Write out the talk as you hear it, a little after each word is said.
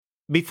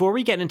Before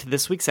we get into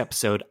this week's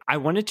episode, I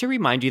wanted to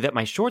remind you that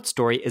my short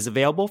story is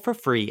available for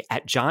free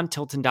at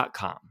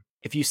johntilton.com.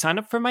 If you sign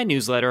up for my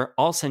newsletter,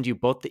 I'll send you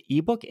both the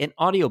ebook and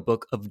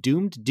audiobook of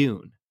Doomed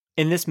Dune.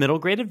 In this middle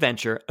grade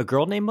adventure, a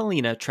girl named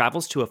Melina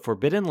travels to a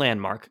forbidden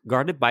landmark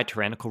guarded by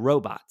tyrannical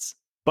robots.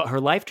 But her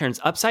life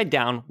turns upside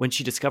down when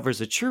she discovers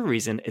the true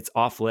reason it's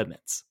off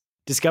limits.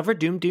 Discover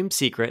Doom's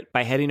secret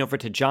by heading over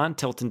to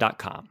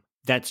johntilton.com.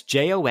 That's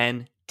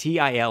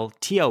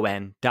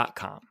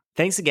JONTILTON.com.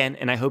 Thanks again,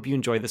 and I hope you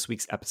enjoy this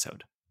week's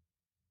episode.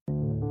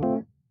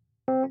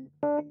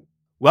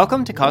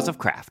 Welcome to Cause of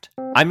Craft.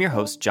 I'm your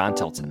host, John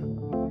Tilton.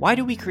 Why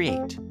do we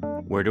create?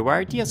 Where do our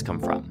ideas come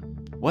from?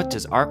 What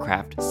does our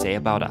craft say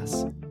about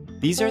us?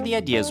 These are the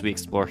ideas we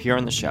explore here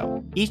on the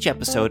show. Each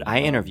episode,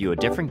 I interview a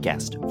different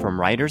guest, from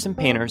writers and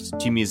painters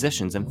to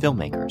musicians and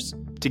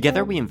filmmakers.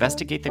 Together, we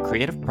investigate the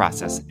creative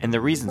process and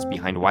the reasons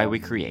behind why we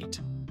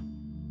create.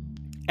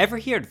 Ever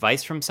hear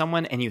advice from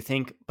someone and you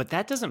think, but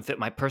that doesn't fit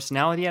my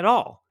personality at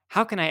all?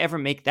 How can I ever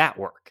make that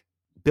work?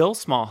 Bill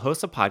Small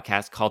hosts a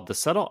podcast called The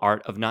Subtle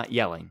Art of Not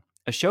Yelling,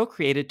 a show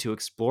created to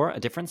explore a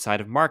different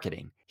side of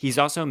marketing. He's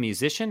also a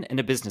musician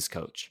and a business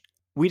coach.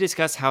 We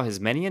discuss how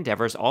his many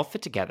endeavors all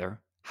fit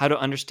together, how to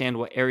understand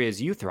what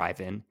areas you thrive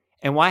in,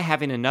 and why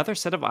having another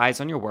set of eyes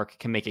on your work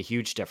can make a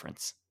huge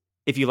difference.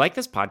 If you like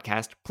this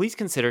podcast, please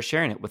consider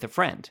sharing it with a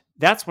friend.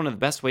 That's one of the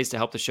best ways to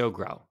help the show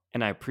grow,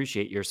 and I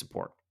appreciate your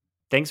support.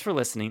 Thanks for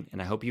listening,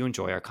 and I hope you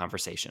enjoy our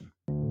conversation.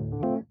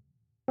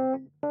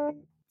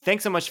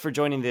 Thanks so much for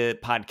joining the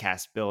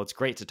podcast, Bill. It's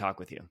great to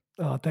talk with you.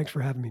 Oh, thanks for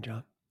having me,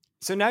 John.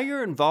 So now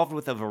you're involved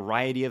with a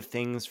variety of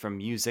things from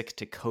music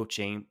to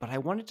coaching, but I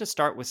wanted to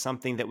start with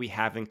something that we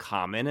have in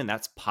common, and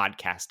that's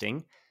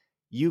podcasting.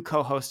 You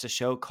co-host a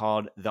show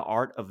called The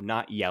Art of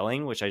Not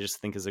Yelling, which I just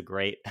think is a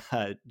great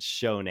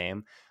show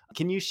name.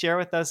 Can you share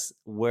with us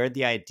where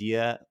the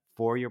idea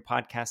for your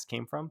podcast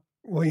came from?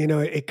 Well,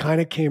 it kind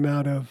of came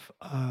out of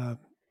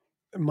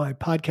my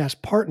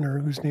podcast partner,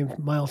 who's named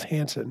Miles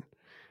Hansen.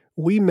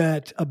 We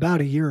met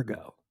about a year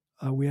ago.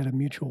 We had a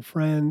mutual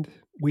friend.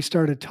 We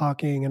started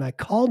talking, and I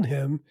called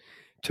him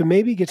to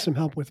maybe get some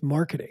help with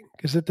marketing,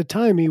 because at the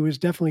time he was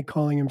definitely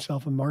calling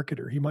himself a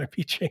marketer. He might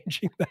be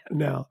changing that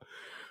now.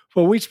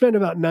 But we spent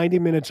about 90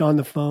 minutes on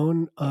the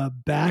phone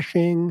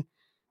bashing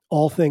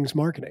all things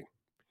marketing.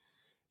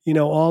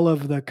 All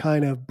of the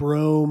kind of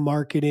bro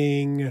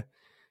marketing,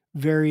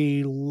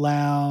 very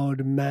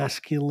loud,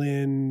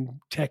 masculine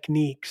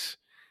techniques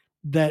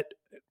that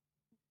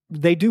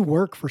they do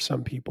work for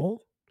some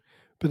people,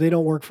 but they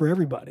don't work for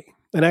everybody.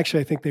 And actually,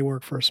 I think they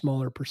work for a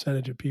smaller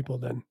percentage of people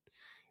than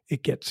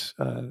it gets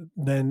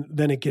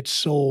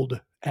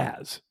sold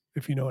as,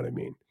 if you know what I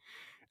mean.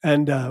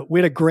 And we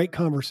had a great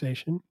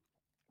conversation.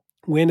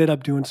 We ended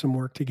up doing some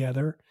work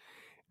together.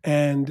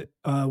 And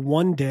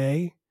one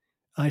day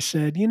I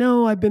said,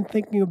 I've been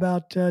thinking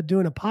about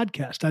doing a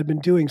podcast. I've been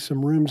doing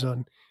some rooms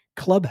on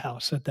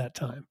Clubhouse at that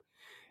time.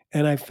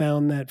 And I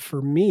found that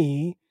for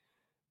me,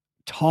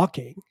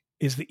 talking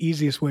is the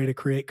easiest way to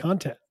create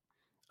content.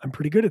 I'm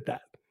pretty good at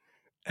that.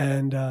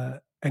 And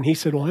he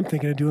said, well, I'm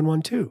thinking of doing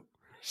one too.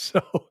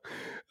 So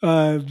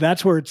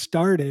that's where it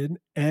started.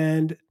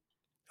 And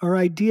our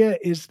idea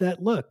is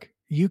that, look,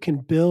 you can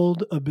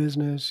build a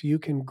business, you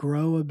can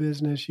grow a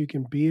business, you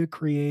can be a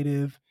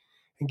creative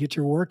and get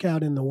your work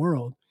out in the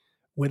world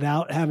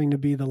without having to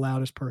be the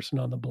loudest person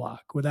on the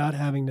block, without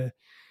having to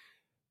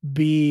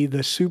be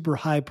the super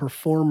high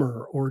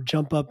performer or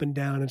jump up and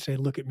down and say,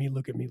 look at me,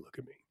 look at me, look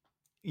at me.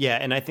 Yeah,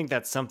 and I think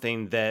that's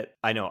something that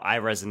I know I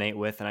resonate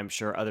with, and I'm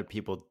sure other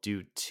people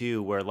do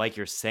too, where, like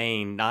you're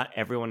saying, not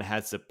everyone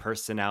has a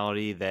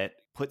personality that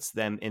puts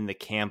them in the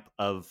camp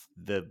of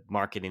the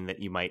marketing that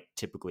you might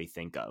typically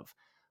think of.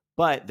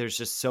 But there's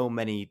just so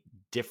many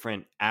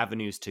different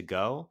avenues to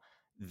go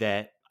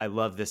that I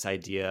love this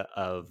idea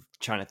of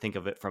trying to think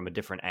of it from a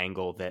different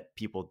angle that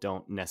people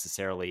don't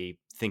necessarily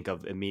think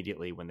of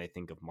immediately when they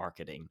think of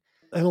marketing.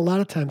 And a lot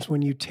of times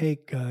when you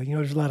take,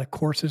 there's a lot of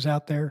courses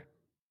out there,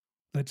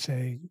 let's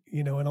say,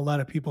 and a lot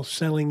of people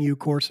selling you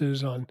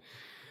courses on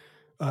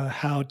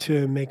how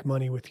to make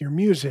money with your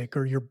music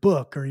or your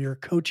book or your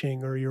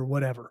coaching or your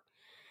whatever.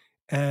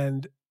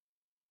 And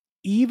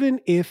even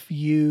if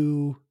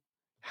you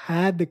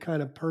had the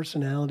kind of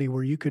personality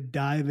where you could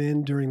dive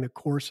in during the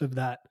course of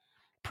that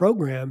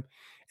program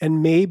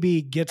and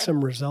maybe get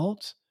some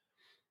results,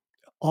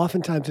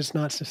 oftentimes it's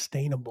not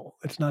sustainable.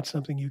 It's not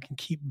something you can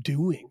keep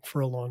doing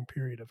for a long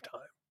period of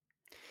time.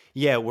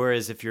 Yeah,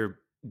 whereas if you're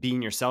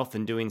being yourself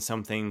and doing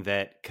something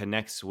that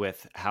connects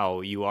with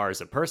how you are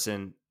as a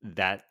person,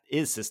 that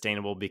is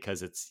sustainable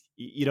because it's,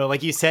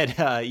 like you said,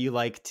 an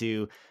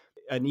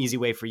easy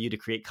way for you to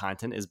create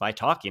content is by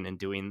talking and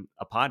doing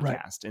a podcast.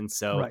 Right. And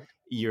so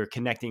you're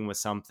connecting with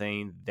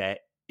something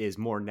that is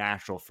more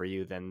natural for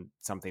you than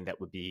something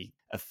that would be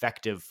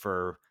effective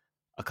for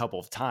a couple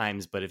of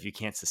times. But if you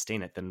can't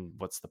sustain it, then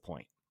what's the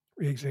point?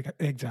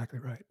 Exactly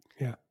right.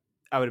 Yeah.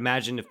 I would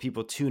imagine if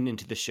people tune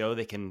into the show,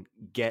 they can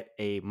get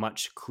a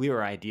much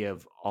clearer idea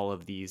of all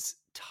of these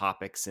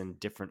topics and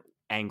different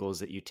angles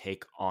that you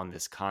take on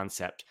this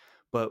concept.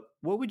 but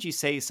what would you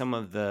say some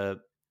of the,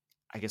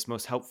 I guess,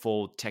 most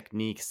helpful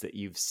techniques that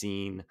you've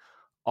seen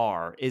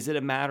are? Is it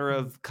a matter Mhm.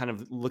 of kind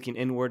of looking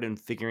inward and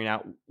figuring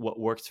out what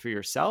works for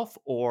yourself?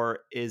 Or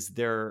is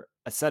there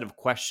a set of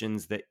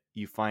questions that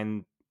you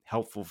find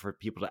helpful for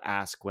people to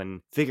ask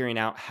when figuring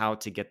out how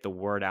to get the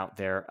word out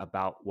there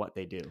about what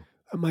they do?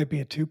 It might be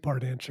a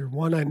two-part answer.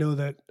 One, I know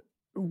that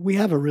we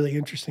have a really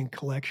interesting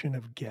collection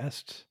of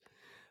guests.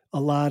 A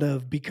lot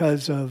of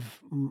because of,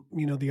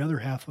 the other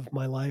half of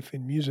my life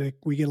in music,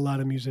 we get a lot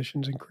of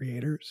musicians and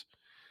creators.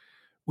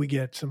 We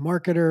get some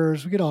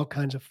marketers, we get all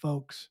kinds of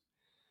folks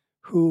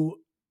who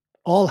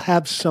all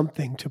have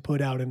something to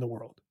put out in the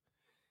world.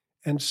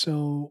 And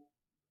so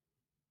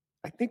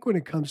I think when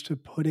it comes to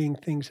putting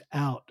things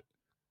out,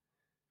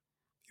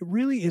 it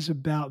really is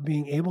about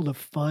being able to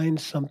find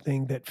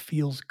something that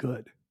feels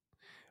good.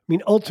 I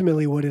mean,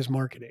 ultimately, what is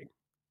marketing?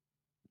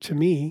 To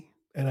me,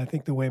 and I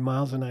think the way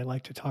Miles and I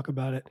like to talk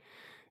about it,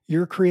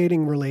 you're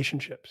creating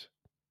relationships.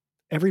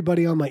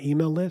 Everybody on my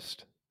email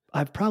list,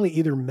 I've probably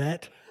either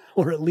met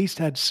or at least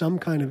had some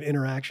kind of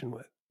interaction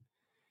with.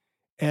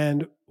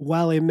 And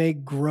while it may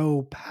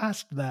grow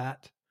past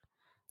that,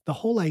 the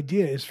whole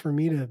idea is for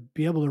me to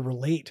be able to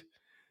relate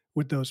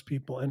with those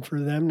people and for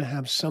them to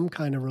have some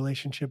kind of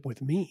relationship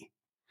with me.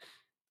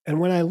 And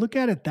when I look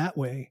at it that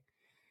way,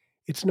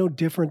 it's no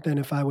different than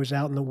if I was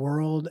out in the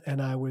world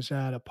and I was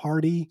at a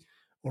party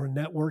or a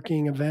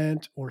networking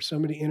event or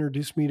somebody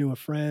introduced me to a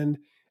friend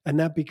and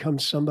that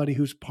becomes somebody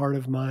who's part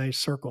of my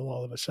circle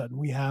all of a sudden.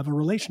 We have a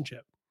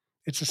relationship.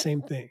 It's the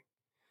same thing.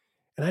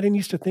 And I didn't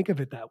used to think of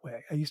it that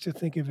way. I used to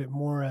think of it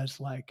more as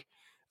like,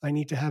 I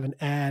need to have an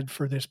ad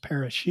for this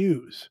pair of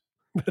shoes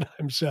that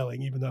I'm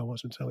selling, even though I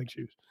wasn't selling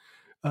shoes.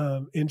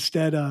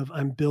 Instead of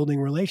I'm building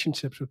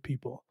relationships with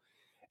people.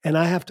 And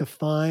I have to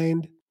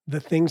find the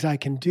things I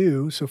can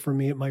do. So for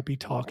me, it might be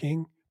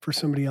talking. For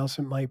somebody else,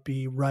 it might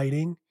be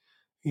writing,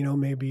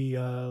 maybe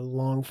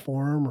long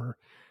form or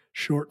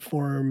short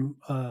form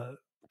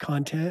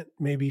content.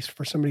 Maybe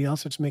for somebody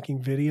else, it's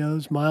making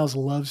videos. Miles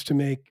loves to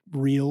make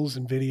reels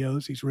and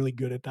videos. He's really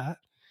good at that.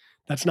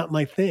 That's not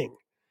my thing.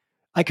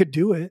 I could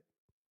do it,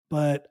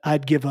 but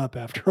I'd give up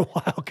after a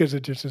while because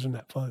it just isn't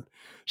that fun.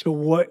 So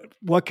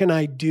what can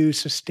I do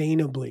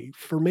sustainably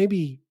for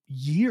maybe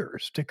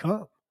years to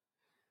come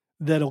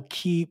that'll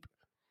keep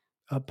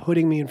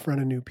putting me in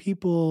front of new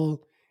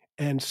people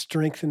and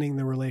strengthening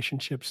the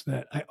relationships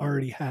that I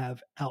already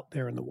have out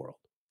there in the world?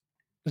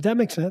 Does that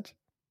make sense?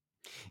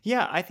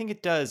 Yeah, I think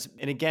it does.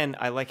 And again,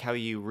 I like how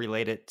you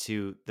relate it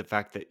to the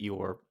fact that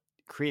you're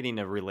creating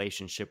a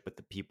relationship with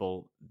the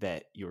people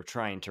that you're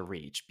trying to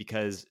reach.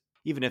 Because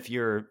even if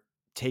you're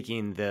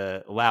taking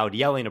the loud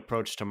yelling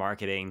approach to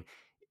marketing,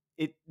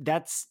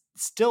 that's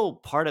still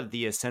part of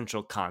the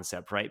essential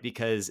concept, right?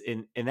 Because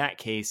in that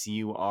case,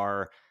 you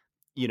are,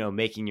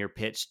 making your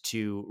pitch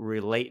to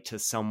relate to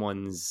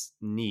someone's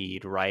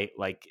need, right?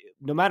 Like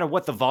no matter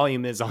what the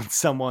volume is on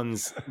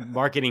someone's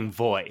marketing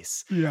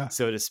voice, Yeah.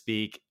 so to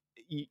speak,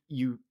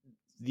 you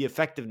the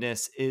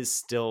effectiveness is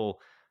still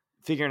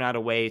figuring out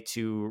a way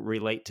to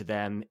relate to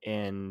them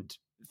and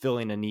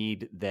filling a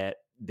need that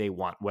they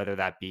want, whether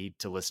that be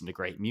to listen to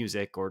great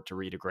music or to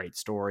read a great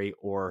story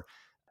or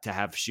to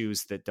have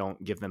shoes that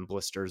don't give them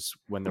blisters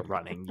when they're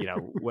running,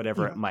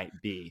 whatever it Yeah. might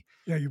be.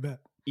 Yeah, you bet.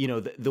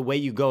 The way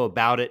you go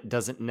about it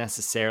doesn't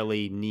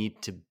necessarily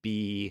need to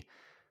be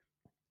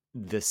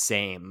the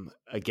same.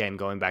 Again,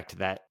 going back to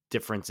that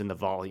difference in the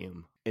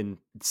volume. In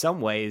some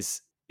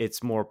ways,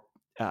 it's more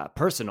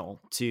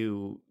personal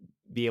to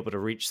be able to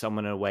reach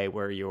someone in a way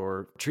where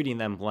you're treating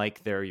them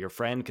like they're your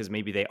friend because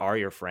maybe they are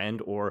your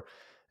friend, or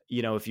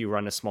if you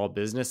run a small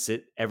business,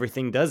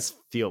 everything does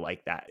feel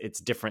like that. It's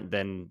different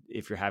than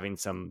if you're having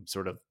some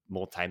sort of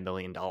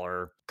multi-million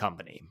dollar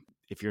company.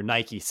 If you're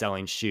Nike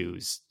selling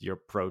shoes, your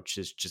approach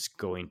is just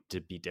going to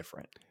be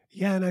different.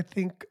 Yeah, and I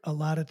think a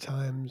lot of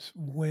times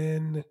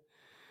when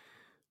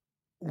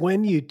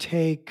you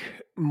take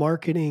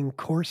marketing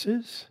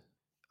courses,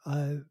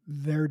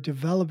 they're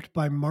developed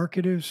by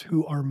marketers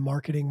who are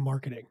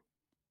marketing.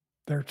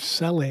 They're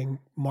selling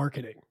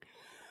marketing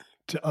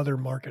to other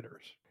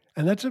marketers.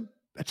 And that's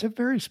a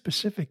very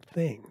specific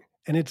thing.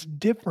 And it's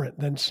different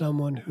than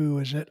someone who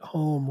is at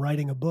home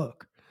writing a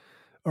book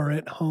or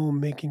at home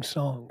making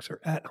songs or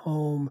at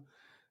home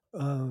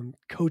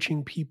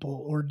coaching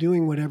people or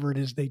doing whatever it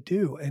is they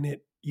do. And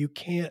you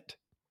can't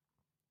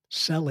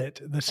sell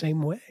it the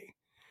same way.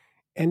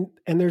 And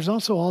there's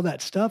also all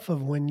that stuff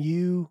of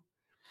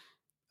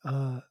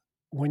uh,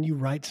 when you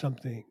write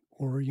something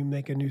or you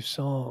make a new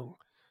song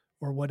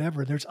or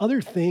whatever, there's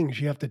other things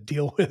you have to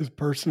deal with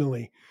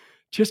personally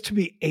just to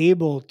be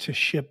able to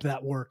ship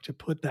that work, to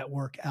put that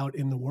work out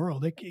in the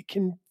world. It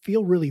can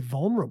feel really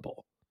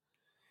vulnerable.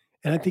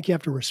 And I think you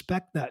have to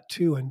respect that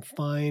too and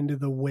find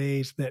the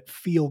ways that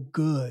feel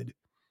good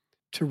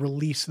to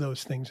release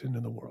those things into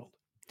the world.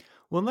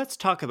 Well, let's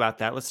talk about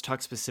that. Let's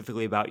talk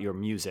specifically about your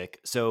music.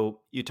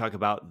 So, you talk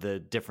about the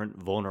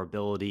different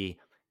vulnerability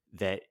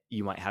that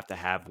you might have to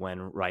have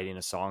when writing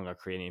a song or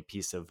creating a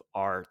piece of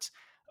art.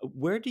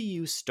 Where do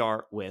you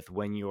start with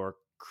when you're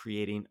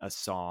creating a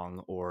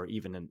song or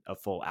even a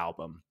full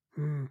album?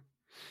 Mm.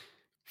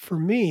 For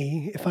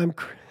me, if I'm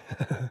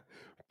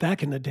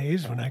back in the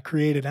days when I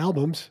created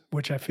albums,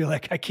 which I feel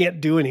like I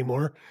can't do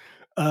anymore,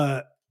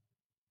 uh,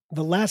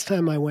 the last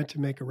time I went to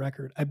make a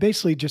record, I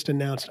basically just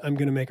announced I'm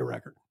gonna make a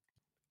record,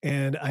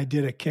 and I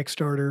did a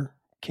Kickstarter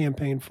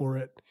campaign for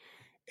it,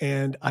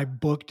 and I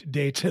booked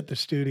dates at the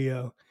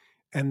studio,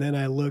 and then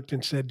I looked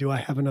and said, "Do I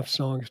have enough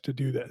songs to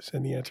do this?"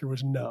 And the answer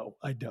was, "No,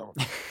 I don't."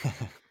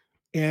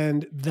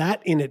 And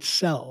that in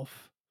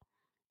itself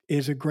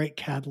is a great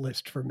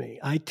catalyst for me.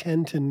 I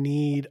tend to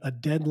need a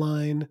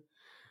deadline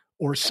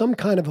or some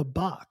kind of a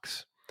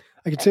box.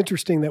 Like, it's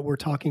interesting that we're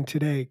talking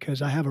today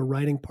because I have a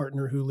writing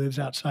partner who lives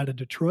outside of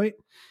Detroit,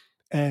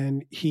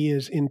 and he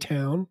is in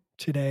town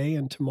today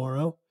and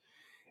tomorrow.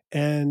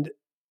 And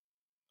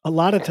a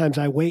lot of times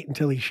I wait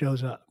until he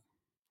shows up.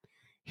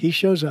 He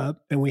shows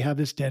up and we have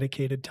this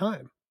dedicated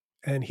time.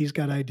 And he's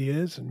got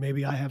ideas and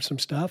maybe I have some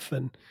stuff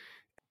and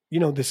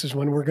this is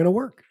when we're going to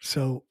work.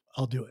 So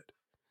I'll do it.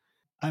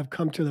 I've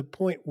come to the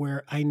point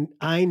where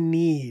I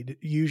need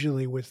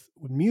usually with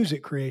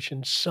music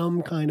creation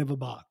some kind of a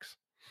box.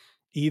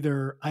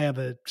 Either I have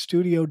a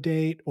studio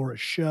date or a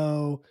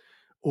show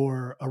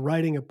or a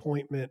writing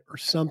appointment or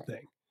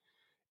something,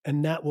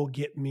 and that will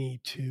get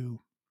me to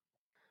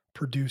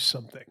produce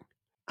something.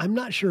 I'm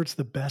not sure it's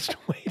the best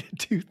way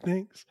to do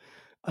things.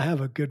 I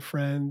have a good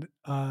friend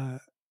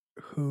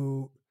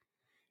who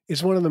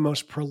is one of the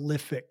most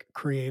prolific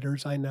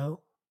creators I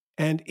know.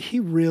 And he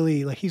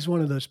really, like, he's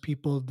one of those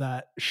people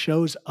that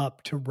shows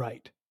up to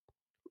write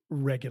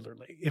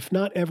regularly. If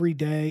not every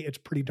day, it's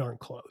pretty darn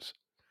close.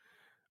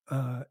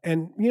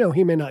 And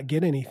he may not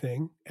get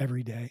anything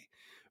every day,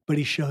 but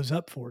he shows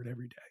up for it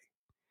every day.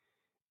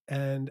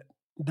 And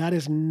that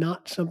is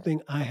not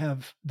something I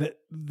have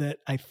that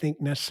I think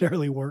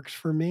necessarily works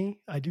for me.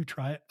 I do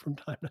try it from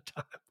time to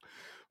time,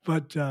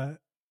 but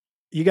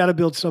you got to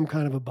build some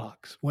kind of a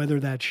box, whether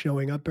that's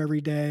showing up every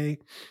day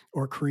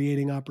or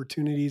creating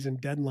opportunities and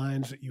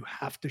deadlines that you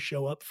have to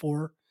show up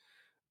for.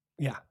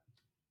 Yeah.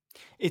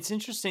 It's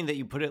interesting that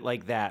you put it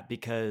like that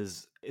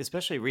because,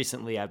 especially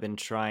recently, I've been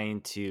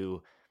trying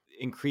to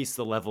increase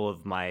the level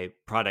of my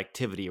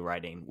productivity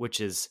writing,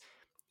 which is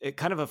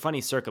kind of a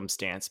funny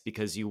circumstance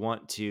because you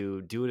want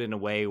to do it in a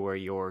way where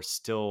you're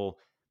still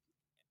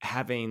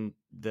having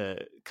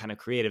the kind of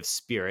creative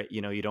spirit.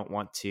 You don't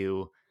want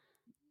to,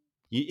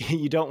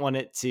 you don't want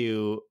it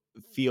to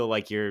feel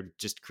like you're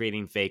just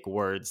creating fake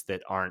words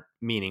that aren't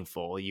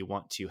meaningful. You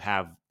want to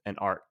have an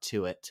art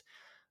to it,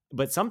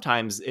 but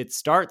sometimes it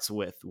starts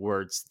with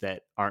words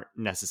that aren't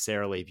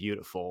necessarily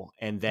beautiful,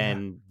 and Yeah.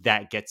 then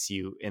that gets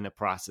you in the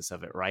process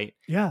of it, right?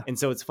 Yeah. And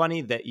so it's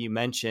funny that you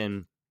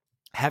mention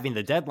having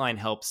the deadline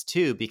helps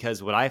too,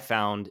 because what I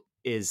found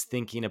is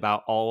thinking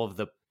about all of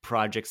the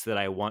projects that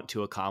I want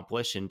to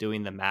accomplish and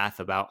doing the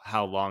math about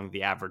how long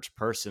the average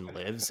person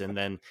lives, and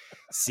then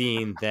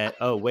seeing that,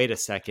 oh, wait a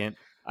second,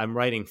 I'm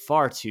writing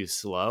far too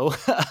slow.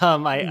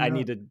 I Yeah.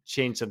 need to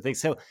change some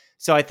things.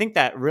 So I think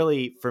that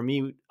really for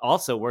me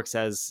also works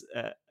as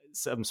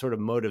some sort of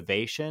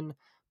motivation.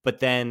 But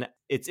then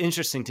it's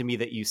interesting to me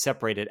that you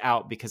separate it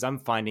out because I'm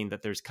finding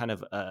that there's kind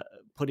of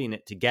putting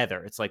it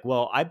together. It's like,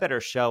 well, I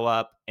better show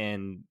up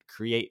and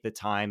create the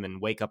time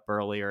and wake up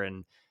earlier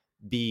and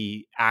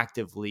be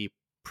actively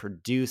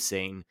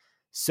producing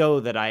so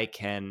that I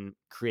can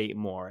create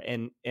more.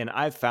 And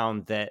I've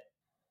found that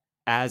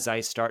as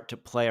I start to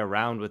play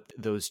around with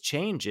those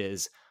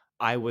changes,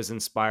 I was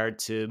inspired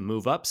to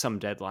move up some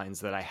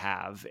deadlines that I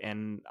have.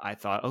 And I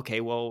thought,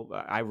 okay, well,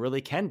 I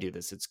really can do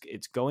this.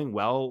 It's going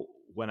well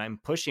when I'm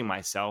pushing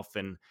myself.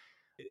 And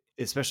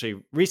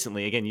especially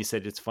recently, again, you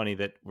said it's funny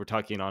that we're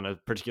talking on a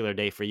particular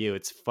day for you.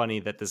 It's funny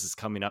that this is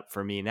coming up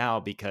for me now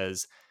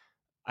because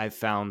I've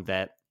found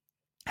that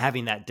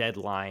having that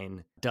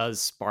deadline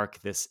does spark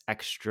this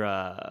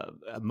extra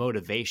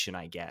motivation,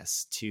 I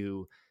guess,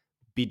 to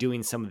be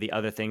doing some of the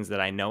other things that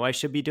I know I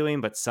should be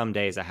doing, but some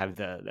days I have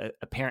the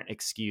apparent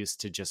excuse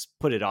to just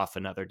put it off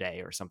another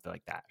day or something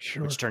like that, which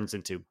Sure. turns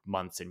into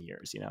months and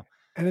years.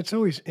 And it's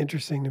always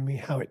interesting to me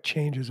how it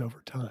changes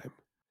over time.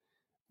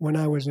 When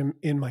I was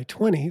in my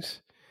 20s,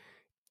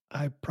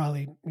 I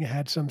probably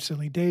had some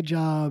silly day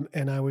job,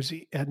 and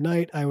at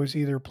night, I was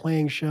either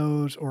playing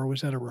shows or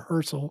was at a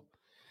rehearsal,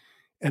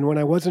 and when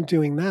I wasn't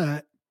doing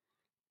that,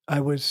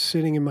 I was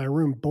sitting in my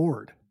room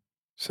bored.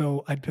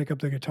 So I'd pick up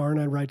the guitar and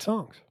I'd write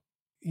songs.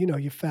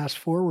 You fast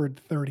forward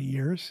 30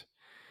 years,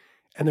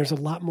 and there's a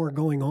lot more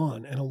going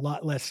on and a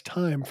lot less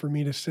time for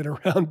me to sit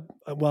around.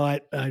 Well,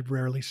 I'd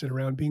rarely sit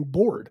around being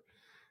bored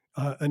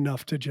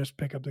enough to just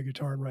pick up the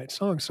guitar and write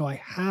songs. So I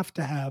have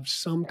to have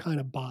some kind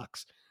of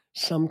box,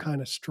 some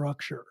kind of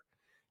structure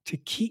to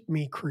keep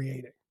me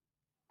creating.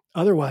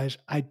 Otherwise,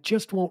 I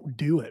just won't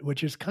do it,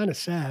 which is kind of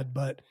sad,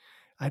 but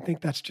I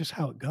think that's just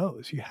how it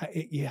goes.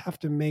 You have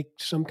to make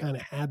some kind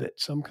of habit,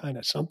 some kind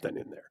of something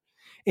in there.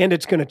 And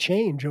it's going to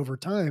change over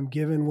time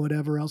given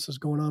whatever else is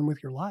going on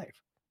with your life.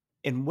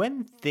 And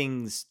when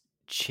things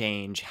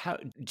change, how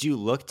do you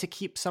look to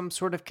keep some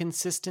sort of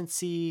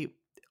consistency,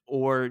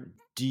 or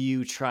do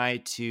you try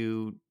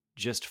to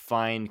just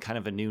find kind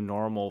of a new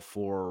normal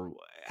for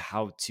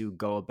how to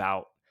go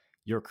about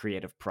your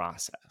creative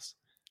process?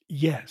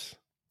 Yes.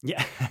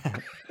 Yeah.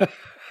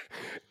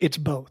 It's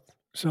both.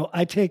 So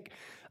I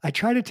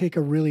try to take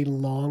a really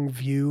long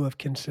view of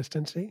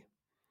consistency.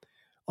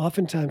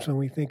 Oftentimes when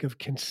we think of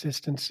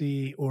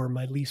consistency, or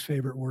my least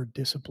favorite word,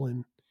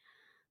 discipline,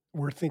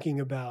 we're thinking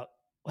about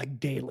like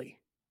daily,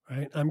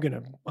 right? I'm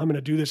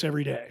gonna do this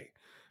every day,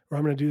 or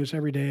I'm gonna do this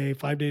every day,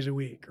 5 days a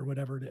week, or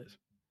whatever it is.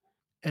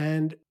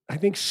 And I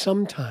think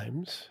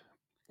sometimes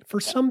for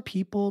some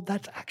people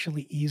that's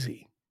actually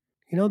easy.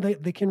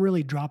 They can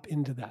really drop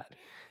into that.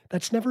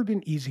 That's never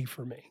been easy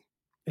for me.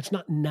 It's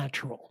not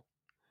natural.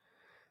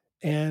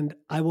 And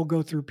I will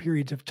go through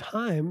periods of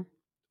time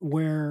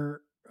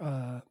where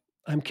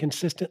I'm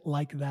consistent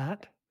like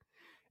that,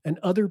 and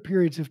other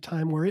periods of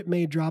time where it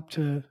may drop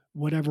to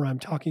whatever I'm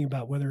talking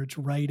about, whether it's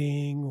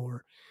writing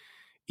or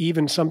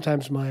even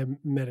sometimes my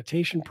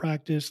meditation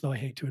practice, though I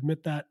hate to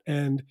admit that,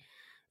 and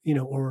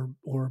or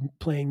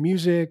playing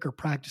music or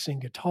practicing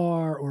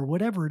guitar or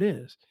whatever it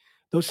is.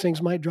 Those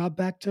things might drop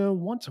back to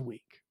once a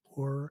week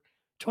or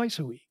twice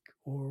a week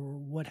or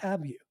what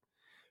have you.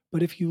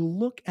 But if you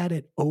look at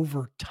it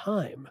over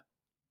time,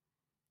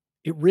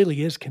 it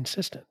really is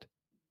consistent.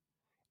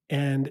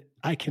 And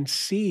I can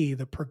see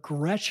the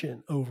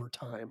progression over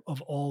time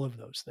of all of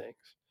those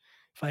things.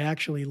 If I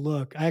actually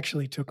look, I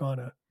actually took on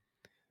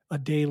a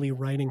daily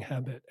writing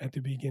habit at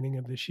the beginning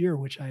of this year,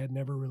 which I had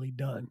never really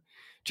done.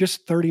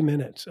 Just 30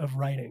 minutes of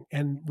writing,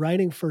 and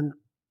writing for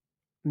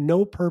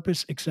no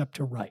purpose except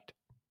to write,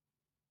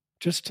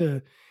 just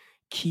to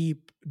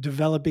keep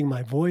developing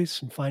my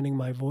voice and finding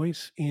my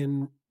voice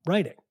in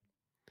writing.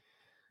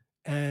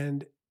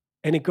 And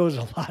it goes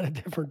a lot of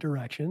different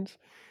directions.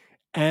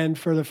 And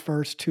for the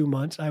first 2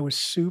 months, I was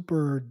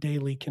super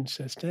daily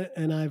consistent,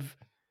 and I've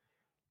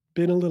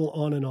been a little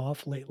on and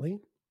off lately.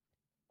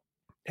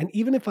 And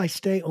even if I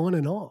stay on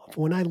and off,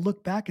 when I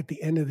look back at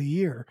the end of the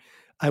year,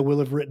 I will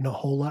have written a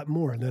whole lot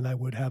more than I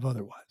would have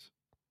otherwise.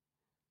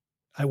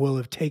 I will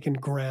have taken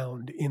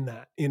ground in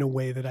that in a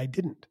way that I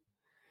didn't.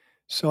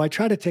 So I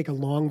try to take a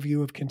long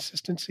view of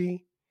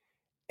consistency.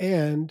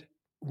 And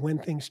when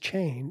things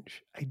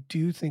change, I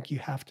do think you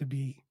have to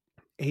be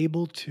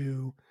able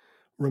to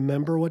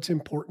remember what's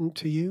important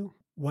to you,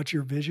 what's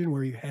your vision,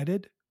 where you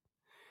headed,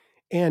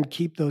 and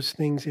keep those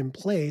things in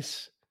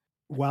place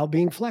while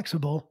being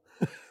flexible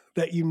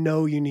that you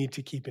need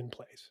to keep in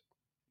place.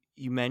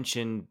 You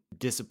mentioned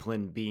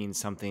discipline being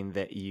something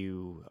that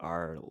you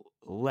are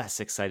less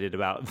excited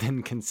about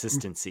than Mm,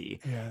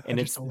 consistency. yeah, I And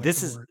just it's don't like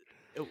this the is word.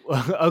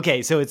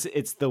 okay, so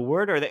it's the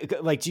word, or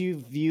like, do you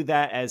view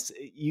that as,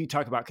 you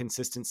talk about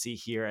consistency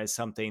here as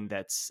something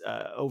that's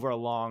over a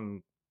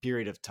long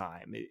period of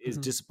time? Is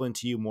Mhm. discipline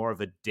to you more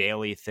of a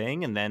daily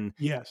thing? And then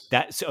Yes.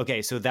 that's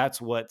okay, so that's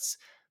what's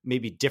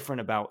maybe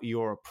different about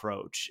your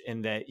approach,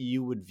 in that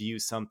you would view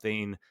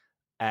something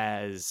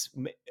as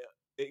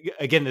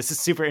again, this is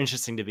super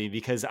interesting to me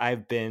because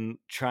I've been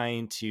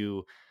trying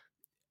to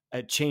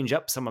change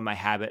up some of my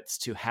habits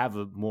to have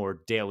a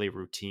more daily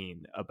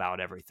routine about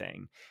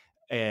everything.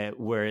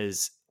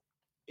 Whereas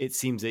it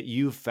seems that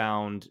you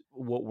found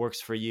what works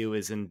for you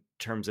is in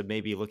terms of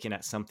maybe looking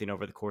at something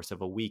over the course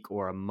of a week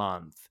or a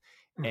month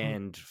Mhm.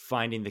 and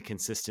finding the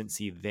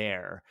consistency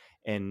there.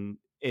 And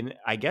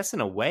I guess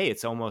in a way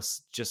it's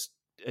almost just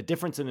a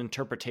difference in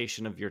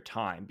interpretation of your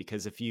time,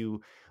 because if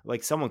you,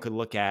 like, someone could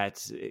look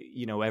at,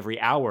 every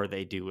hour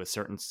they do a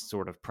certain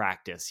sort of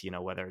practice,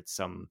 whether it's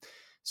some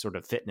sort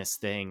of fitness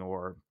thing,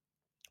 or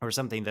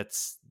something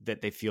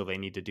that they feel they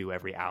need to do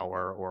every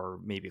hour or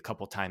maybe a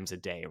couple times a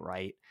day,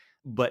 right?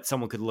 But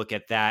someone could look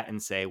at that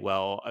and say,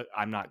 well,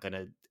 I'm not going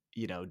to,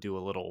 do a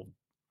little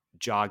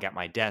jog at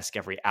my desk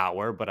every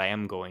hour, but I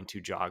am going to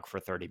jog for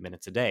 30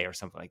 minutes a day or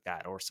something like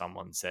that. Or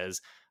someone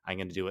says, I'm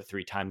going to do it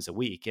 3 times a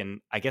week.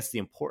 And I guess the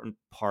important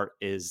part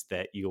is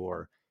that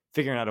you're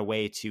figuring out a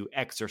way to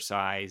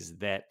exercise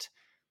that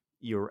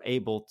you're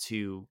able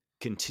to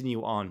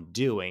continue on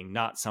doing,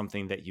 not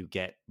something that you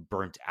get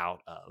burnt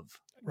out of.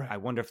 I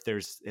Right. wonder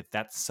if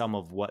that's some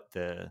of what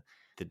the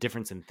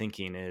difference in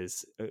thinking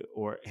is,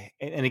 or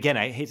and again,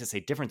 I hate to say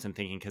difference in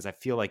thinking because I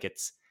feel like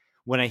it's,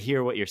 when I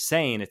hear what you're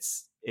saying,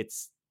 it's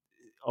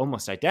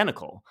almost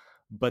identical,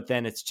 but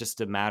then it's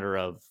just a matter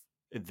of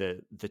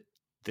the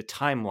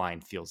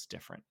timeline feels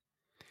different.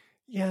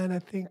 Yeah, and I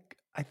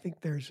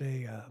think there's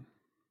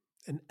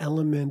an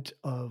element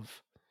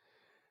of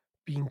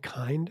being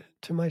kind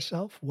to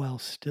myself while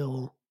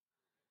still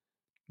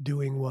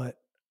doing what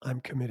I'm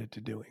committed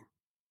to doing.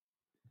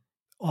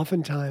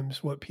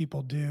 Oftentimes, what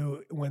people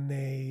do when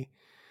they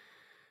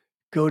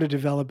go to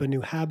develop a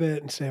new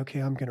habit and say, okay,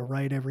 I'm going to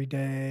write every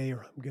day,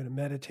 or I'm going to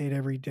meditate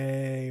every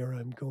day, or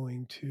I'm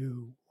going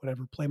to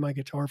whatever, play my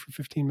guitar for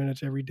 15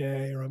 minutes every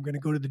day, or I'm going to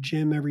go to the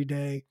gym every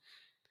day.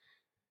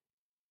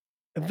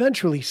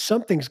 Eventually,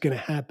 something's going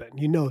to happen.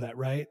 You know that,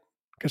 right?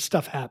 Because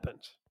stuff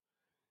happens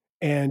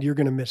and you're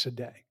going to miss a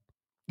day.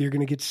 You're going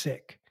to get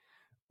sick,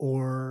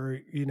 or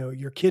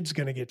your kid's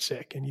going to get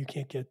sick and you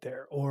can't get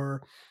there,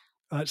 or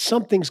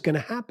something's going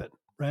to happen,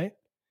 right?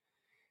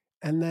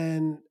 And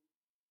then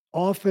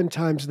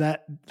oftentimes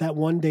that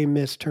one day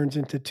miss turns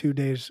into 2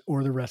 days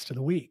or the rest of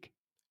the week.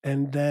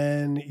 And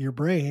then your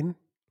brain,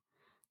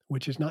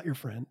 which is not your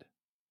friend,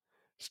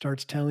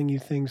 starts telling you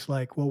things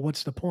like, "Well,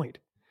 what's the point?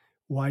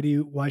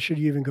 Why should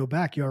you even go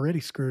back? You already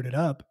screwed it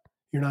up.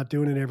 You're not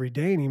doing it every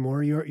day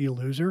anymore. You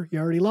loser. You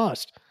already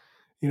lost.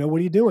 What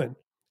are you doing?"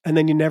 And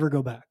then you never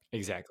go back.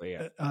 Exactly.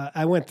 Yeah.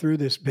 I went through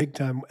this big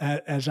time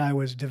as I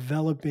was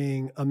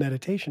developing a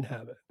meditation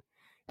habit,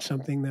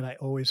 something that I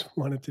always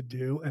wanted to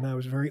do, and I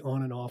was very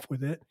on and off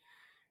with it.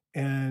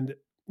 And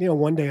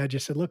one day I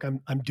just said, "Look,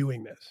 I'm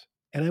doing this,"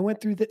 and I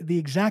went through the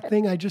exact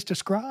thing I just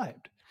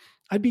described.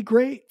 I'd be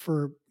great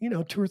for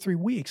 2 or 3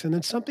 weeks, and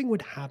then something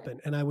would happen,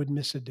 and I would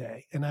miss a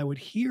day, and I would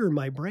hear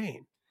my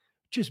brain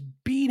just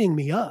beating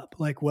me up,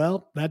 like,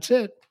 "Well, that's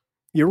it.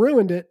 You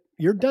ruined it.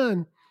 You're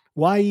done.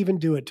 Why even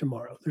do it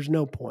tomorrow? There's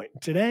no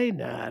point. Today,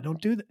 nah,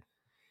 don't do that."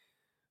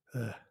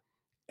 Ugh.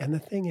 And the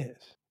thing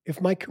is,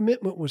 if my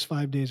commitment was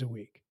 5 days a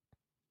week,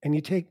 and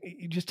you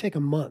just take a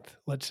month,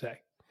 let's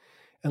say,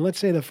 and let's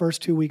say the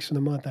first 2 weeks of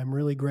the month I'm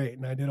really great,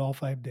 and I did all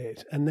 5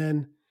 days, and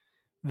then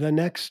the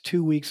next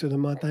 2 weeks of the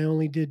month I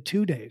only did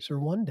 2 days or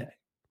one day.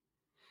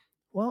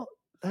 Well,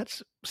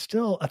 that's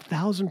still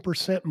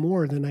 1,000%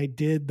 more than I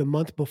did the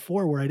month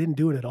before where I didn't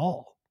do it at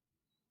all.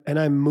 And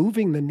I'm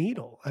moving the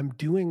needle. I'm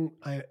doing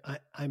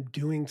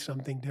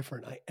something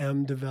different. I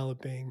am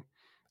developing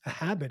a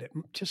habit. It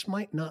just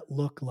might not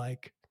look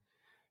like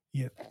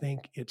you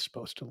think it's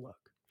supposed to look.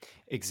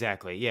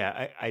 Exactly.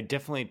 Yeah, I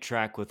definitely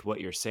track with what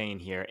you're saying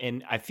here.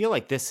 And I feel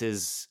like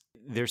there's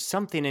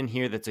something in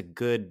here that's a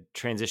good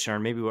transition, or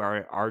maybe we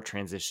are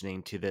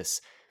transitioning to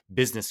this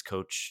business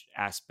coach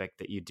aspect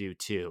that you do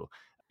too.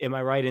 Am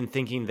I right in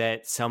thinking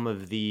that some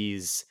of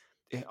these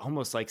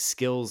almost like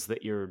skills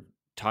that you're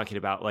talking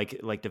about,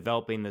 like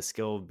developing the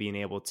skill of being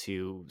able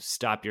to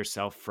stop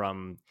yourself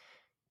from,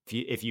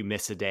 if you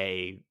miss a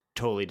day,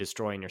 totally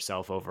destroying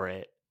yourself over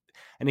it?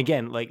 And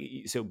again,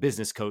 so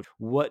business coach,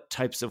 what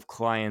types of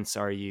clients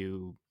are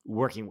you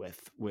working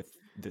with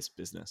this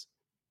business?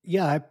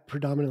 Yeah, I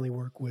predominantly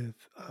work with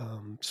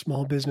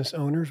small business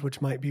owners, which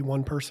might be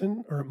one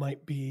person or it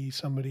might be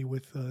somebody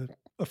with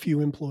a few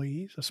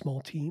employees, a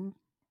small team,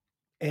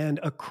 and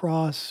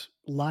across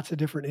lots of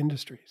different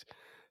industries: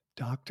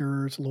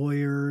 doctors,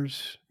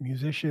 lawyers,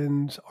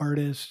 musicians,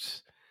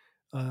 artists,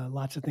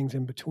 lots of things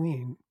in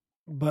between.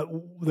 But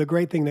the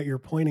great thing that you're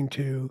pointing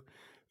to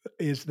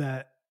is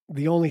that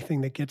the only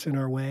thing that gets in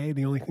our way,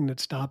 the only thing that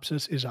stops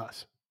us is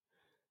us.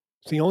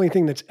 It's the only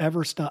thing that's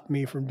ever stopped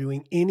me from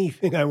doing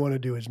anything I want to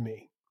do is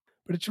me.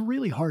 But it's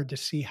really hard to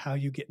see how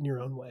you get in your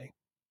own way.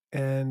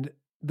 And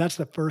that's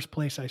the first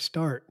place I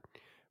start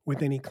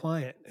with any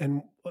client.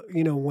 And,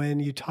 when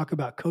you talk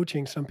about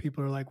coaching, some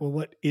people are like, "Well,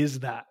 what is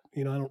that?"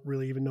 I don't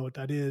really even know what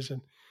that is.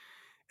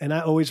 And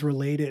I always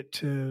relate it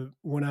to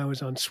when I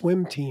was on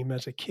swim team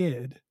as a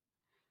kid.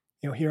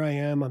 Here I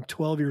am, I'm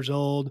 12 years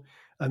old,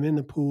 I'm in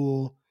the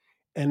pool,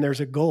 and there's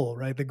a goal,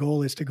 right? The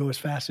goal is to go as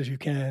fast as you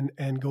can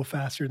and go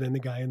faster than the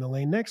guy in the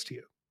lane next to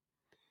you.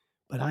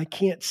 But I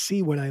can't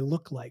see what I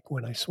look like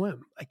when I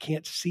swim. I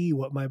can't see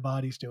what my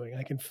body's doing.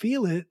 I can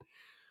feel it,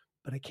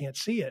 but I can't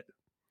see it.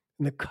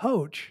 And the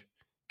coach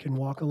can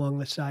walk along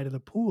the side of the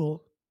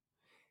pool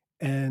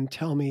and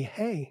tell me,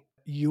 "Hey,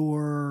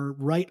 your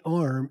right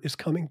arm is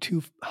coming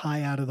too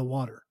high out of the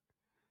water.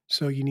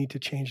 So you need to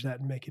change that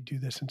and make it do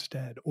this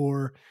instead."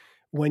 Or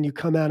when you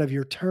come out of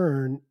your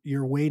turn,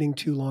 you're waiting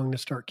too long to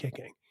start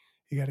kicking.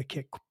 You got to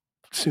kick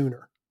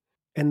sooner.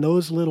 And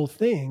those little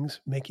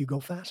things make you go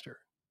faster.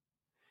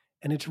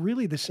 And it's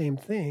really the same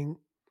thing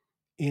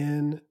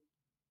in,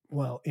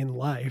 well, in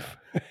life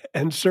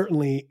and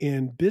certainly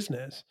in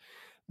business.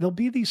 There'll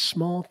be these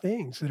small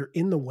things that are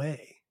in the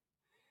way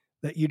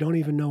that you don't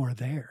even know are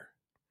there.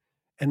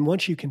 And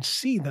once you can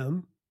see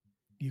them,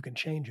 you can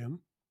change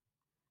them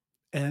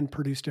and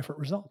produce different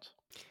results.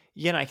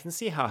 Yeah, and I can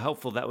see how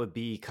helpful that would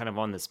be kind of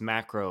on this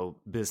macro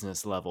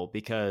business level,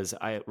 because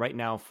I right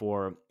now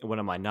for one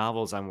of my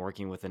novels I'm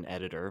working with an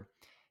editor,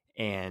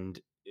 and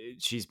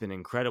she's been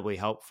incredibly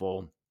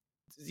helpful.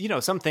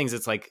 Some things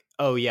it's like,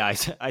 oh yeah,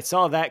 I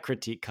saw that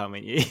critique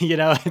coming.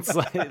 It's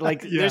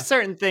like Yeah. there's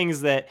certain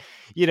things that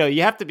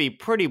you have to be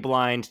pretty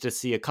blind to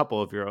see a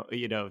couple of your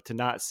to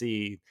not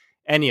see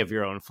any of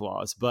your own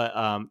flaws.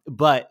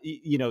 But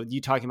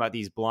you talking about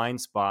these blind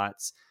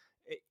spots,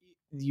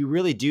 you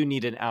really do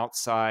need an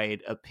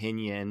outside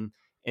opinion,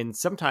 and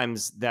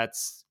sometimes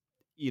that's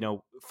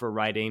for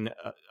writing,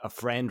 a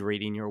friend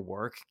reading your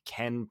work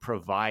can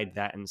provide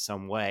that in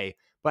some way,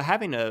 but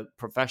having a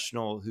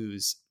professional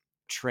who's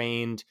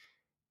trained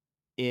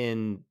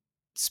in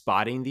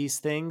spotting these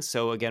things.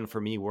 So again,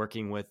 for me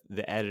working with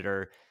the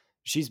editor,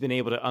 she's been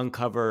able to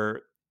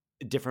uncover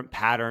different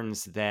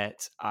patterns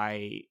that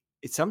I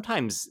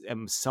sometimes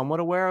am somewhat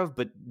aware of,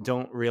 but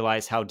don't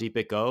realize how deep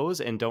it goes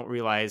and don't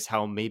realize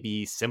how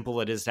maybe simple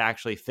it is to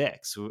actually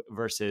fix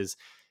versus,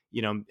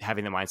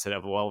 having the mindset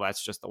of, well,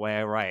 that's just the way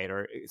I write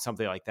or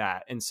something like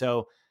that. And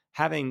so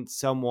having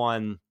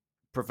someone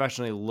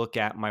professionally look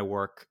at my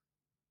work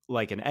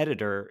like an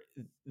editor,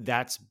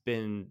 that's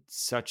been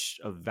such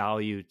a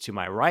value to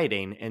my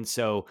writing. And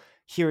so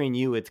hearing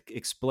you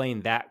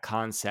explain that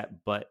concept,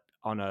 but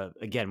on a,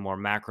 again, more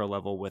macro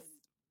level with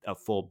a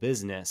full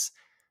business,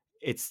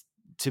 it's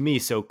to me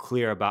so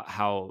clear about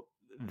how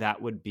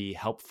that would be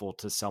helpful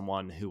to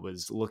someone who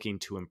was looking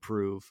to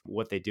improve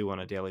what they do on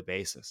a daily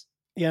basis.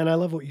 Yeah, and I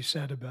love what you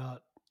said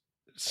about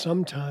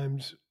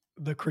sometimes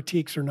the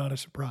critiques are not a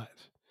surprise.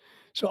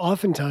 So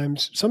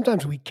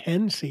sometimes we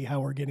can see how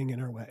we're getting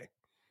in our way.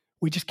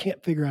 We just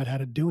can't figure out how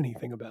to do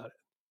anything about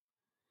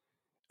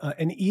it.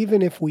 And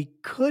even if we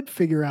could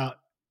figure out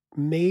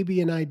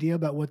maybe an idea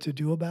about what to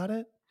do about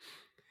it,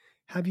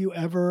 have you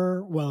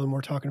ever, well, and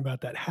we're talking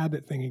about that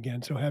habit thing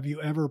again. So have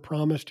you ever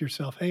promised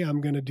yourself, hey,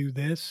 I'm going to do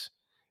this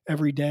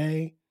every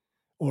day,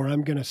 or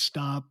I'm going to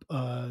stop,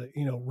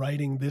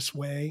 writing this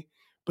way,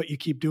 but you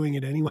keep doing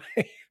it anyway,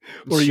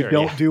 or you Sure.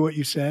 don't Yeah. do what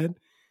you said?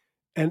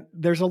 And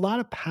there's a lot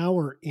of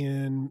power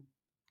in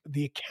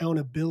the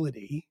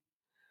accountability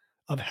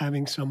of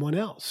having someone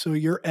else. So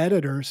your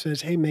editor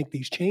says, hey, make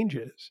these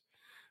changes.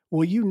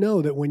 Well, you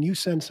know that when you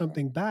send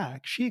something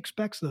back, she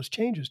expects those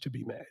changes to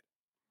be made.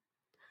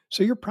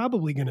 So you're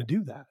probably going to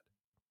do that.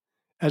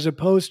 As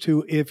opposed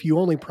to if you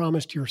only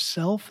promised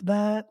yourself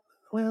that,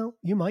 well,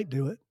 you might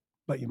do it,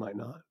 but you might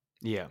not.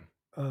 Yeah.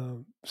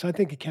 So I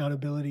think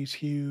accountability is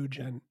huge.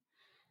 And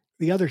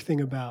the other thing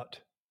about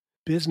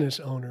business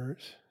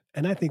owners,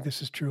 and I think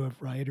this is true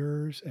of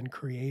writers and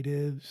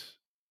creatives,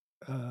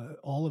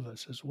 all of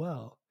us as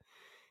well,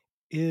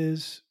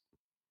 is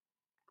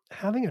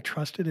having a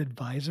trusted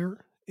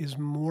advisor is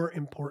more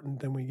important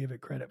than we give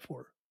it credit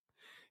for.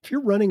 If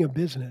you're running a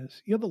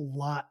business, you have a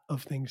lot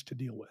of things to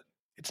deal with.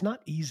 It's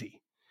not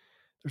easy.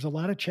 There's a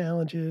lot of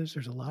challenges,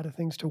 there's a lot of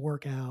things to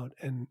work out,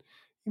 and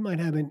you might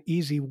have an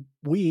easy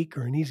week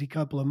or an easy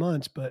couple of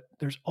months, but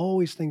there's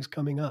always things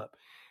coming up.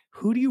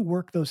 Who do you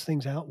work those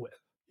things out with?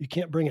 You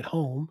can't bring it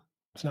home.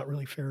 It's not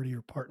really fair to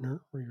your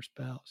partner or your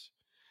spouse.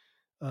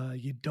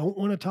 You don't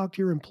want to talk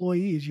to your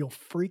employees. You'll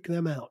freak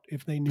them out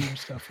if they knew the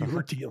stuff you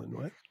were dealing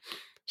with.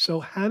 So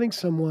having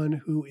someone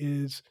who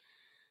is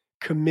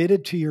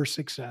committed to your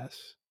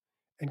success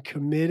and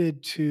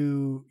committed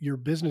to your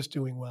business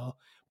doing well,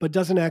 but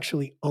doesn't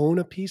actually own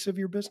a piece of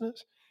your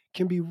business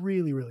can be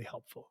really, really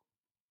helpful.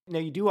 Now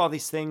you do all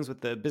these things with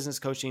the business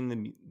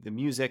coaching, the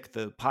music,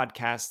 the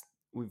podcast.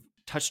 We've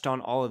touched on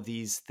all of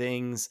these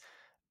things.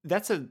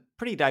 That's a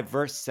pretty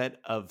diverse set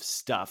of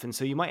stuff. And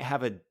so you might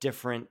have a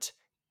different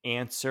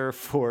answer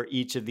for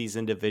each of these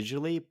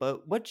individually,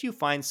 but what do you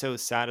find so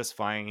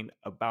satisfying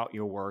about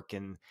your work,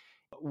 and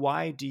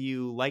why do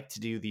you like to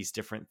do these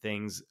different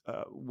things?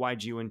 Why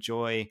do you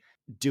enjoy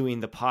doing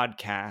the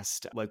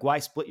podcast? Like, why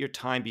split your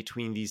time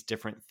between these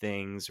different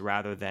things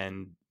rather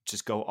than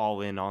just go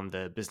all in on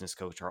the business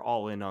coach or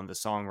all in on the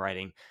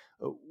songwriting?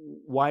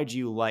 Why do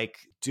you like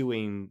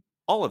doing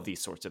all of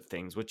these sorts of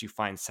things? What do you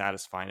find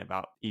satisfying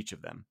about each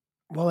of them?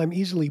 Well, I'm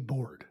easily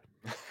bored.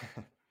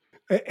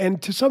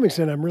 And to some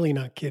extent, I'm really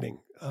not kidding.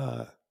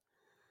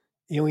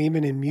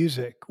 Even in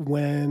music,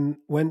 when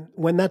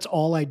that's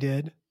all I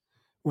did,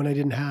 when I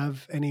didn't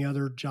have any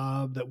other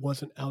job that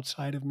wasn't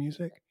outside of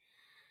music,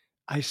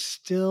 I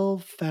still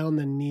found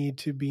the need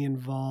to be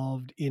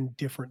involved in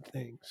different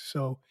things.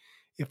 So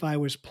if I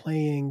was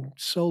playing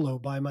solo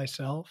by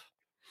myself,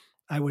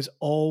 I was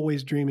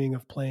always dreaming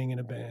of playing in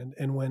a band.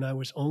 And when I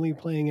was only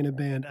playing in a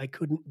band, I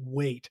couldn't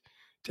wait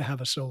to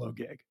have a solo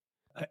gig.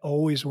 I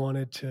always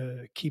wanted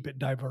to keep it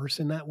diverse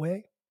in that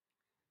way.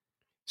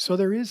 So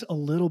there is a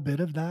little bit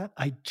of that.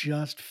 I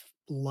just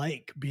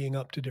like being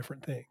up to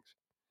different things.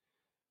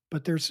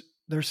 But there's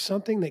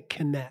something that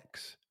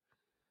connects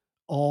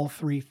all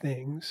three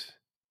things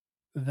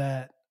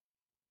that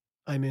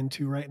I'm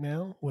into right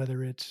now,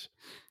 whether it's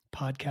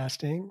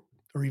podcasting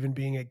or even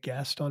being a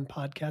guest on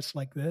podcasts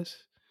like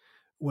this,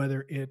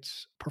 whether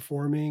it's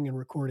performing and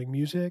recording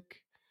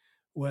music,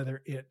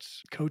 whether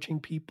it's coaching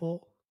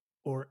people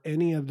or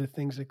any of the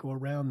things that go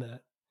around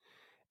that.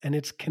 And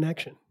it's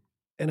connection.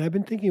 And I've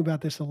been thinking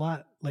about this a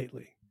lot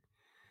lately,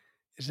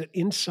 is that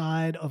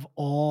inside of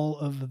all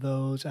of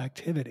those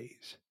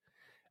activities,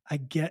 I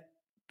get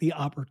the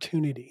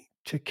opportunity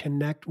to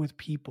connect with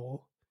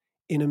people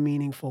in a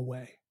meaningful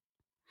way,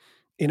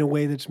 in a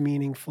way that's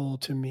meaningful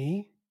to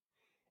me,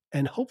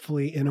 and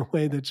hopefully in a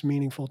way that's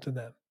meaningful to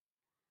them.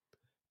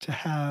 To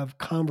have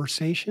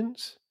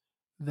conversations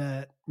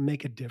that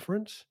make a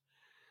difference,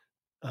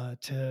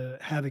 to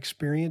have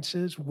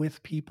experiences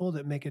with people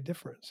that make a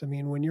difference. I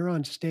mean, when you're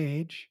on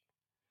stage,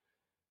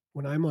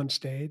 when I'm on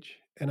stage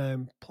and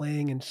I'm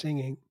playing and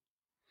singing,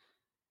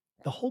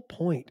 the whole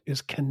point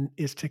is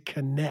to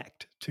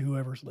connect to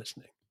whoever's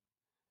listening.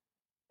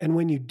 And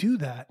when you do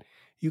that,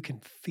 you can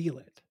feel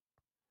it.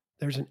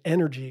 There's an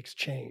energy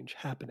exchange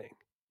happening.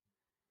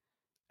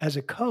 As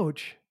a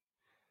coach,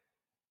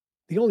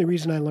 the only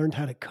reason I learned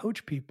how to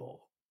coach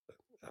people,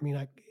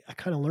 I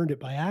kind of learned it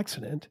by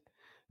accident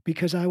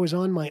because I was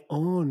on my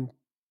own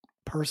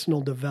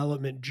personal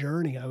development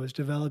journey. I was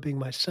developing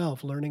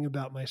myself, learning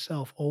about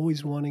myself,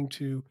 always wanting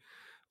to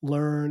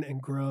learn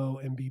and grow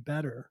and be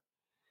better.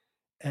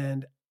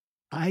 And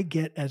I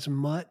get as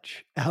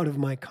much out of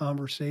my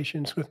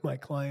conversations with my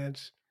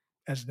clients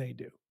as they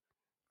do,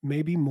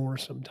 maybe more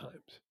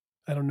sometimes.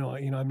 I don't know.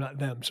 I'm not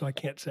them, so I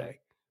can't say.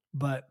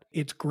 But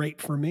it's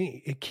great for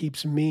me. It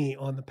keeps me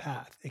on the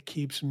path. It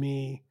keeps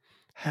me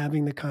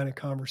having the kind of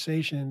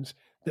conversations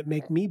that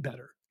make me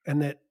better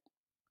and that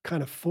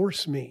kind of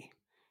force me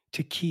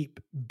to keep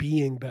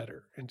being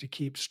better and to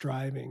keep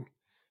striving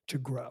to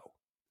grow.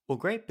 Well,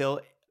 great,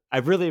 Bill.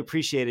 I've really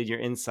appreciated your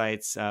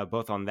insights,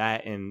 both on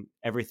that and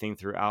everything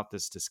throughout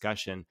this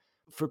discussion.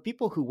 For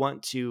people who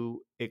want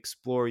to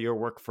explore your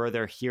work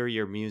further, hear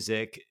your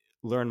music,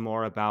 learn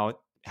more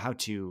about how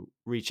to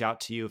reach out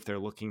to you if they're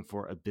looking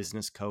for a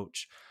business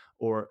coach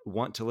or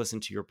want to listen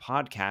to your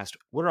podcast,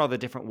 what are all the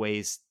different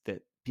ways that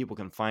people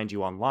can find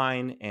you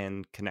online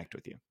and connect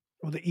with you?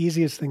 Well, the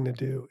easiest thing to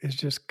do is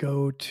just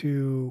go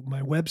to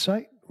my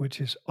website,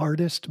 which is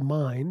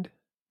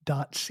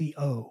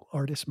artistmind.co,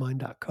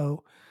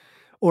 artistmind.co.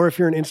 Or if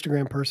you're an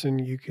Instagram person,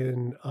 you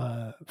can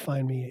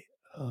find me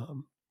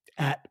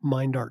at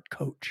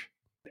MindArtCoach,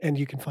 and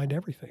you can find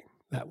everything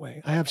that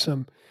way. I have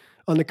some,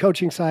 on the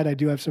coaching side, I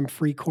do have some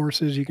free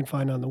courses you can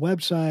find on the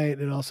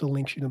website. It also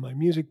links you to my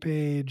music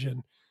page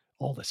and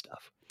all this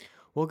stuff.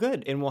 Well,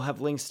 good. And we'll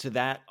have links to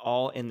that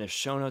all in the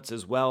show notes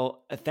as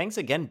well. Thanks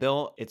again,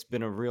 Bill. It's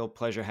been a real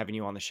pleasure having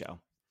you on the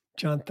show.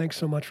 John, thanks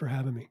so much for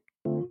having me.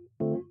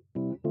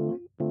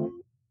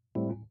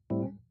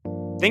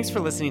 Thanks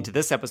for listening to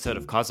this episode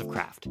of Cause of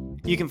Craft.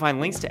 You can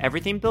find links to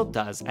everything Bill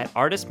does at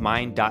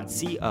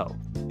artistmind.co.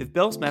 If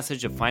Bill's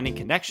message of finding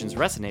connections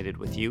resonated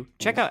with you,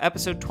 check out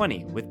episode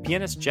 20 with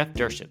pianist Jeff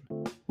Dershin.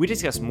 We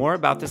discuss more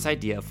about this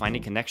idea of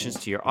finding connections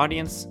to your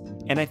audience,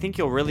 and I think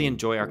you'll really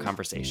enjoy our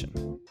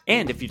conversation.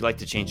 And if you'd like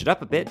to change it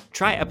up a bit,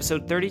 try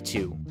episode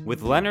 32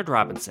 with Leonard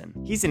Robinson.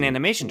 He's an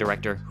animation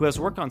director who has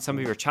worked on some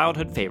of your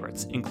childhood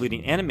favorites,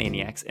 including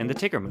Animaniacs and the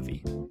Tigger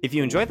movie. If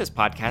you enjoy this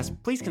podcast,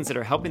 please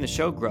consider helping the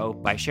show grow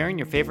by sharing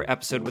your favorite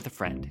episode with a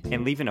friend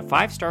and leaving a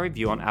 5-star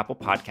review on Apple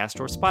Podcast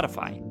or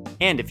Spotify.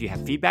 And if you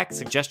have feedback,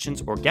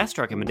 suggestions, or guest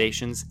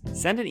recommendations,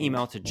 send an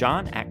email to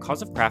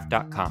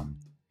john@causeofcraft.com.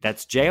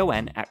 That's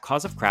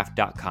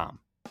JON@causeofcraft.com.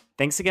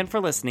 Thanks again for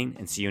listening,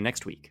 and see you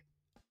next week.